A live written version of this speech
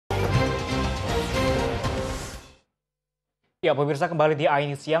Ya, pemirsa, kembali di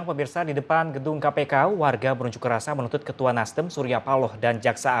iNews Siang. Pemirsa, di depan gedung KPK, warga berunjuk rasa menuntut Ketua Nasdem Surya Paloh dan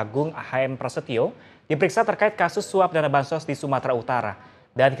Jaksa Agung HM Prasetyo diperiksa terkait kasus suap dana bansos di Sumatera Utara.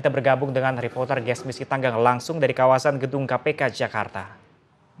 Dan kita bergabung dengan reporter Gesmi Tanggal langsung dari kawasan gedung KPK Jakarta.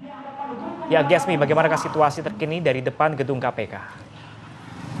 Ya, Gesmi, bagaimanakah situasi terkini dari depan gedung KPK?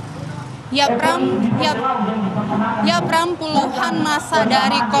 Ya Pram, puluhan massa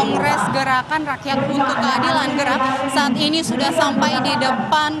dari Kongres Gerakan Rakyat untuk Keadilan Gerak saat ini sudah sampai di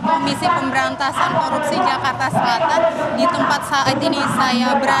depan Komisi Pemberantasan Korupsi Jakarta Selatan di tempat saat ini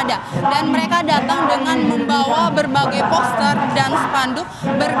saya berada. Dan mereka datang dengan membawa berbagai poster dan spanduk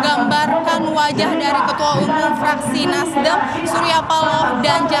bergambarkan wajah dari Ketua Umum Fraksi Nasdem Surya Paloh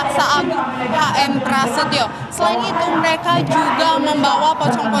dan Jaksa Agung HM Prasetyo. Selain itu mereka juga membawa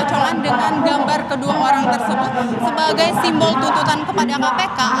pocong-pocongan dengan gambar kedua orang tersebut sebagai simbol tuntutan kepada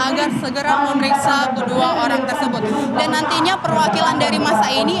KPK agar segera memeriksa kedua orang tersebut. Dan nantinya perwakilan dari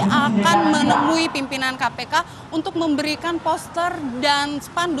massa ini akan menemui pimpinan KPK untuk memberikan poster dan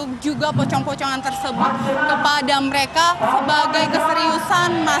spanduk juga pocong-pocongan tersebut kepada mereka sebagai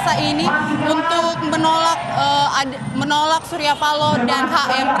keseriusan massa ini untuk menolak Surya Paloh dan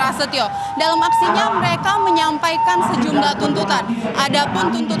HM Prasetyo. Dalam aksinya mereka menyampaikan sejumlah tuntutan.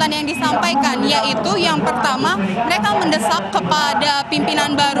 Adapun tuntutan yang disampaikan yaitu yang pertama, mereka mendesak kepada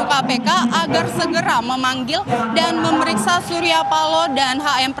pimpinan baru KPK agar segera memanggil dan memeriksa Surya Paloh dan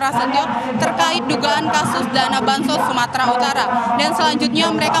HM Prasetyo terkait dugaan kasus dana bansos Sumatera Utara. Dan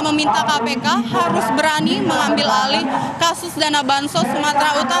selanjutnya mereka meminta KPK harus berani mengambil alih kasus dana bansos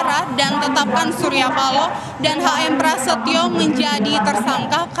Sumatera Utara dan tetapkan Surya Paloh dan HM Prasetyo menjadi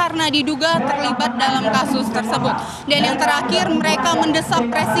tersangka karena diduga terlibat dalam kasus tersebut. Dan yang terakhir, mereka mendesak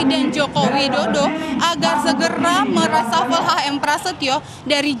Presiden Joko Widodo agar segera meresafel HM Prasetyo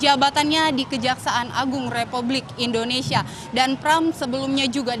dari jabatannya di Kejaksaan Agung Republik Indonesia. Dan Pram, sebelumnya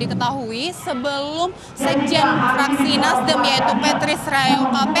juga diketahui sebelum Sekjen fraksi Nasdem yaitu Petris Rayo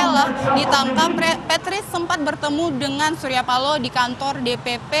Kapela ditangkap, Petris sempat bertemu dengan Surya Paloh di kantor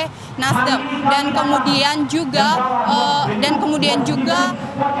DPP Nasdem dan kemudian juga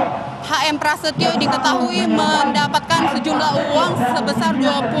HM Prasetyo diketahui mendapatkan sejumlah uang sebesar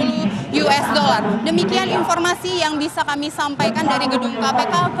 20 US dollar. Demikian informasi yang bisa kami sampaikan dari gedung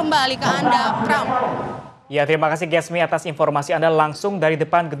KPK. Kembali ke Anda, Pram. Ya, terima kasih Gesmi atas informasi Anda langsung dari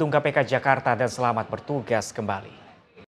depan gedung KPK Jakarta dan selamat bertugas kembali.